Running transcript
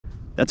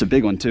That's a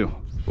big one too.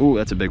 Ooh,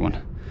 that's a big one.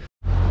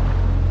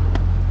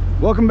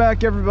 Welcome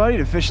back everybody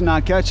to Fishing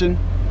Not Catching.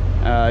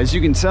 As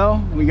you can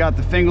tell, we got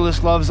the fingerless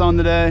gloves on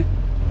today,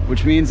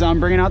 which means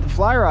I'm bringing out the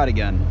fly rod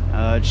again.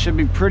 It should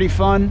be pretty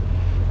fun.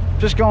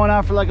 Just going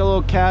out for like a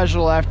little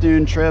casual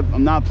afternoon trip.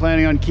 I'm not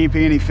planning on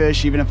keeping any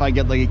fish, even if I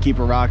get like a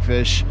keeper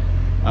rockfish.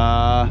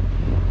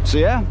 So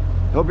yeah,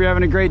 hope you're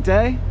having a great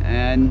day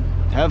and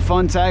have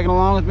fun tagging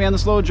along with me on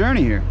this little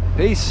journey here.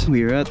 Peace.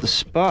 We are at the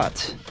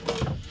spot.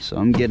 So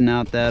I'm getting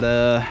out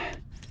that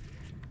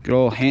good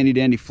old handy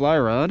dandy fly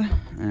rod,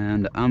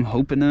 and I'm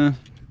hoping to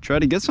try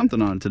to get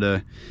something on it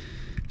today.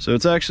 So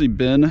it's actually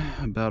been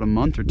about a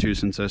month or two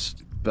since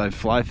I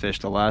fly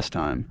fished the last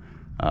time.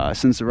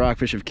 Since the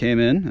rockfish have came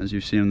in, as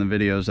you've seen in the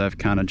videos, I've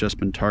kind of just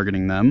been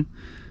targeting them.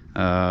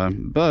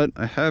 But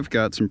I have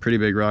got some pretty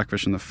big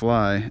rockfish in the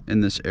fly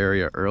in this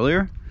area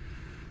earlier.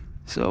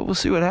 So we'll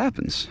see what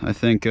happens. I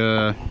think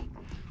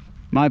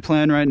my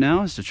plan right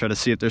now is to try to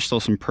see if there's still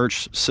some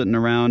perch sitting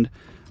around.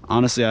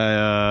 Honestly,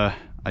 I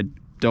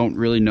don't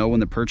really know when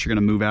the perch are going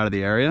to move out of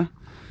the area.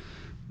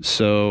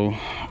 So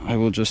I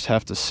will just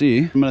have to see.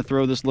 I'm going to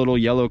throw this little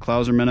yellow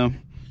clouser minnow.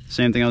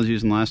 Same thing I was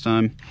using last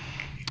time.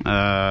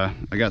 I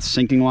got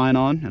sinking line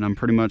on, and I'm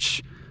pretty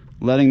much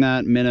letting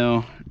that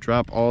minnow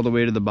drop all the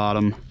way to the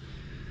bottom.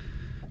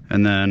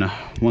 And then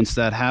once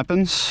that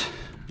happens,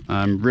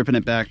 I'm ripping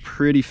it back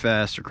pretty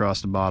fast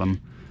across the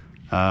bottom,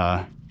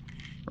 or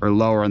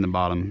lower on the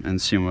bottom, and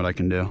seeing what I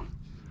can do.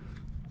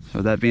 So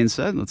with that being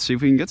said, let's see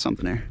if we can get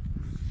something here.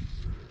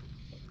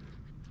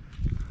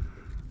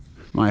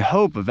 My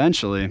hope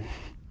eventually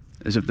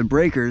is if the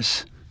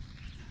breakers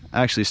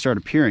actually start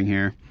appearing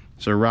here,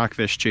 so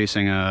rockfish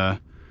chasing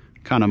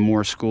kind of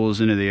more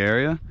schools into the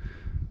area,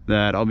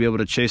 that I'll be able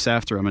to chase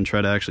after them and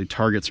try to actually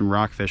target some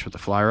rockfish with the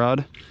fly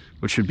rod,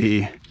 which would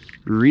be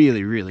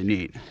really, really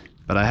neat.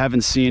 But I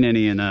haven't seen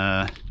any in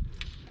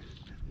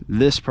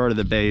this part of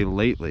the bay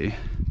lately,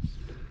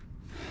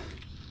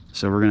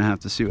 so we're gonna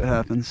have to see what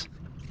happens.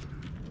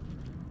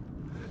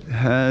 It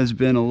has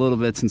been a little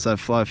bit since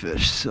I've fly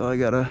fished, so I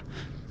gotta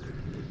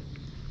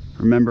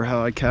remember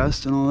how I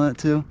cast and all that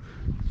too.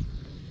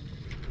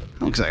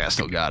 Looks like I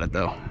still got it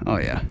though. Oh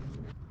yeah.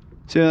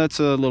 So yeah, that's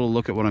a little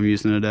look at what I'm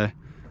using today.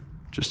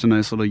 Just a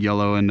nice little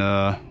yellow and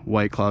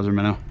white clouser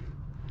minnow.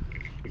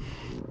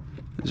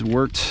 It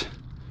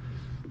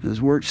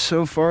has worked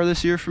so far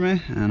this year for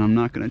me, and I'm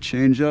not going to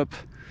change up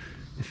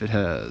if it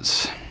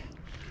has.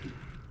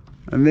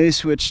 I may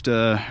switch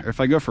to, or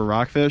if I go for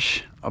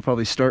rockfish, I'll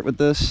probably start with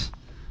this,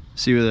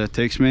 see where that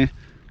takes me,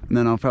 and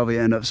then I'll probably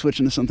end up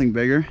switching to something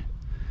bigger.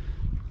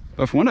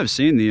 But from what I've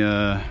seen,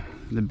 the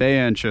bay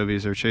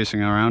anchovies are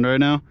chasing around right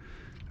now,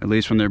 at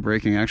least when they're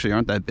breaking, actually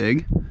aren't that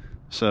big.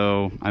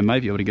 So I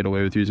might be able to get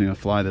away with using a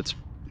fly that's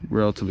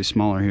relatively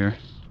smaller here.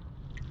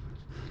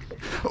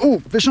 Oh,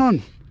 fish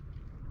on!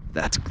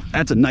 That's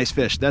a nice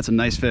fish. That's a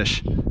nice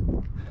fish.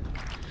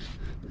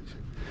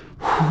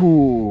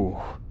 Ooh,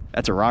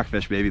 that's a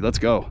rockfish, baby. Let's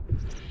go.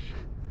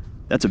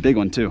 That's a big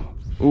one too.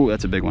 Ooh,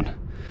 that's a big one.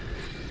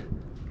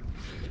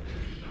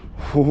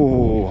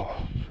 Ooh,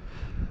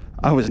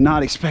 I was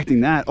not expecting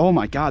that. Oh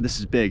my God, this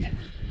is big.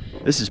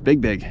 This is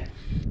big.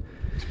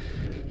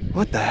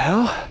 What the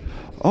hell?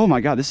 Oh my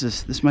God,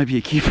 this might be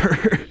a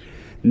keeper.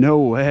 No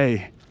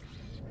way.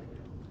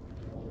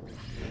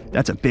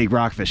 That's a big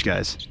rockfish,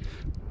 guys.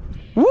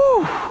 Woo!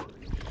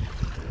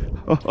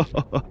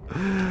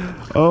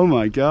 Oh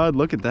my God,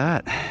 look at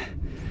that.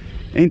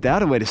 Ain't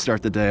that a way to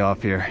start the day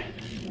off here?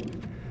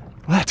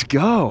 Let's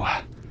go.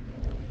 All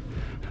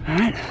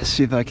right, let's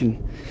see if I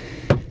can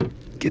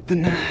get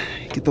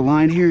the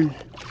line here and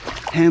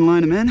hand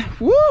line them in.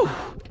 Woo!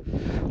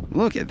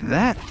 Look at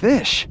that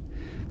fish.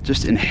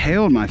 Just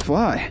inhaled my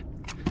fly.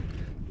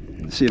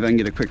 Let's see if I can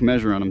get a quick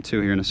measure on him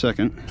too here in a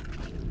second.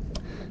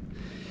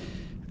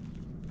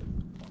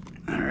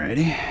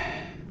 Alrighty.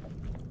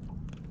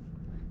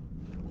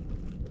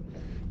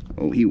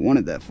 Oh, he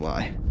wanted that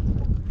fly.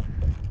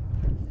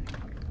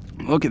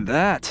 Look at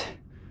that.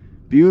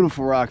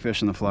 Beautiful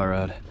rockfish on the fly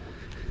rod.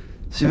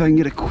 See if I can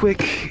get a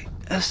quick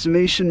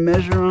estimation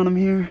measure on him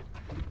here.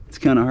 It's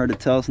kind of hard to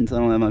tell since I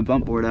don't have my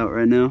bump board out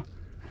right now.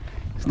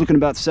 He's looking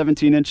about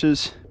 17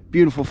 inches.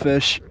 Beautiful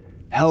fish.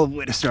 Hell of a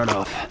way to start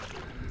off.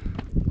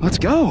 Let's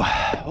go.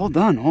 Hold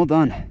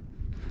on.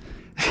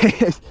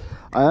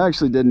 I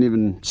actually didn't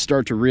even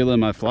start to reel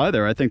in my fly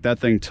there. I think that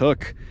thing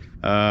took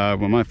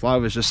when my fly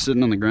was just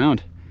sitting on the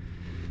ground.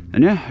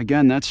 And yeah,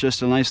 again, that's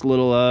just a nice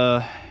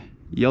little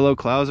yellow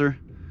clouser.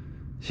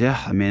 Yeah,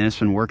 I mean, it's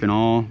been working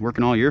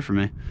all year for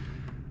me.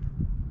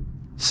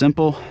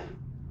 Simple,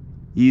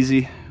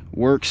 easy,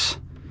 works.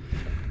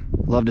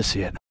 Love to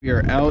see it. We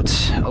are out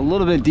a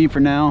little bit deeper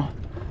now.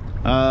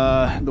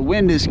 The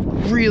wind is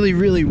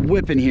really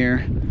whipping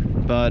here,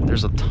 but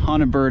there's a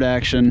ton of bird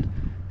action.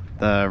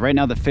 Right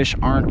now the fish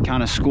aren't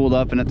kind of schooled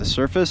up and at the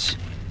surface,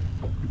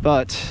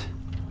 but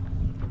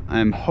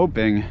I'm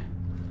hoping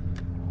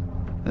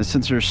that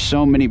since there's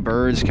so many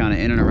birds kind of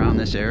in and around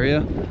this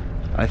area,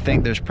 I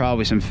think there's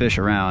probably some fish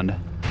around.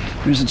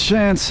 There's a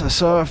chance. I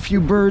saw a few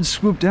birds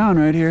swoop down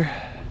right here.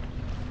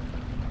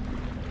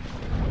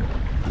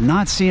 I'm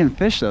not seeing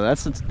fish though.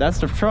 That's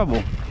the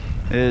trouble.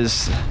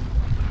 Is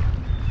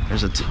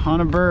there's a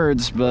ton of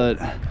birds, but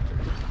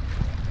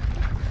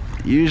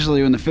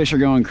usually when the fish are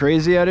going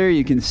crazy out here,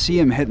 you can see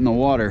them hitting the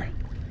water.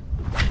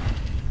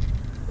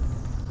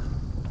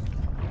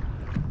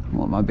 I'll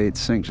let my bait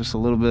sink just a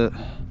little bit.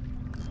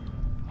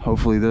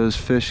 Hopefully those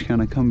fish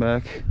kind of come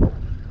back.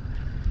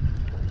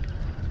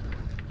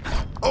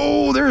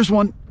 Oh, there's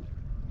one.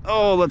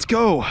 Oh, let's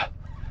go.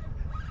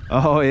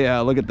 Oh yeah,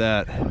 look at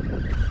that.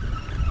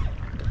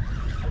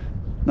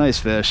 Nice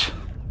fish.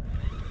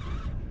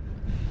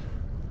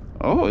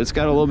 Oh, it's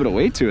got a little bit of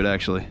weight to it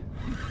actually.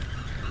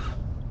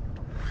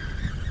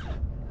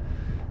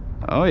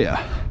 Oh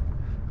yeah.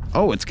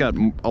 Oh, it's got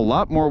a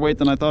lot more weight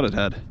than I thought it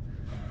had.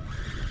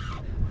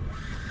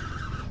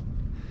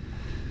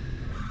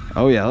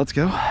 Oh yeah, let's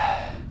go.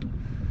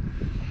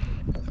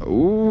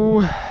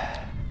 Ooh.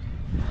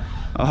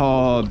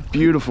 Oh,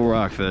 beautiful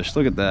rockfish.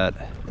 Look at that.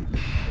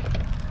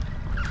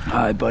 All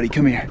right, buddy,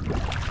 come here.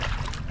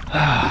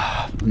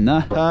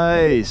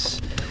 Nice.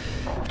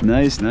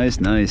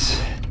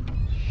 Nice.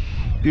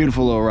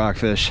 Beautiful little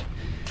rockfish.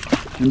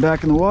 And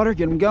back in the water,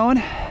 get them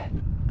going.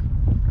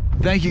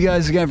 Thank you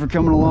guys again for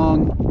coming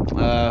along.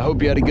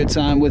 Hope you had a good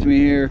time with me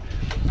here.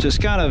 Just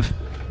kind of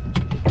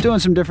doing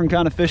some different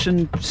kind of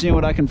fishing, seeing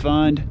what I can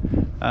find.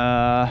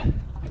 And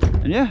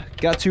yeah,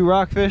 got 2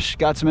 rockfish,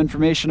 got some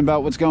information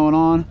about what's going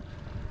on.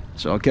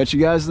 So I'll catch you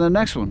guys in the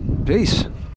next one. Peace.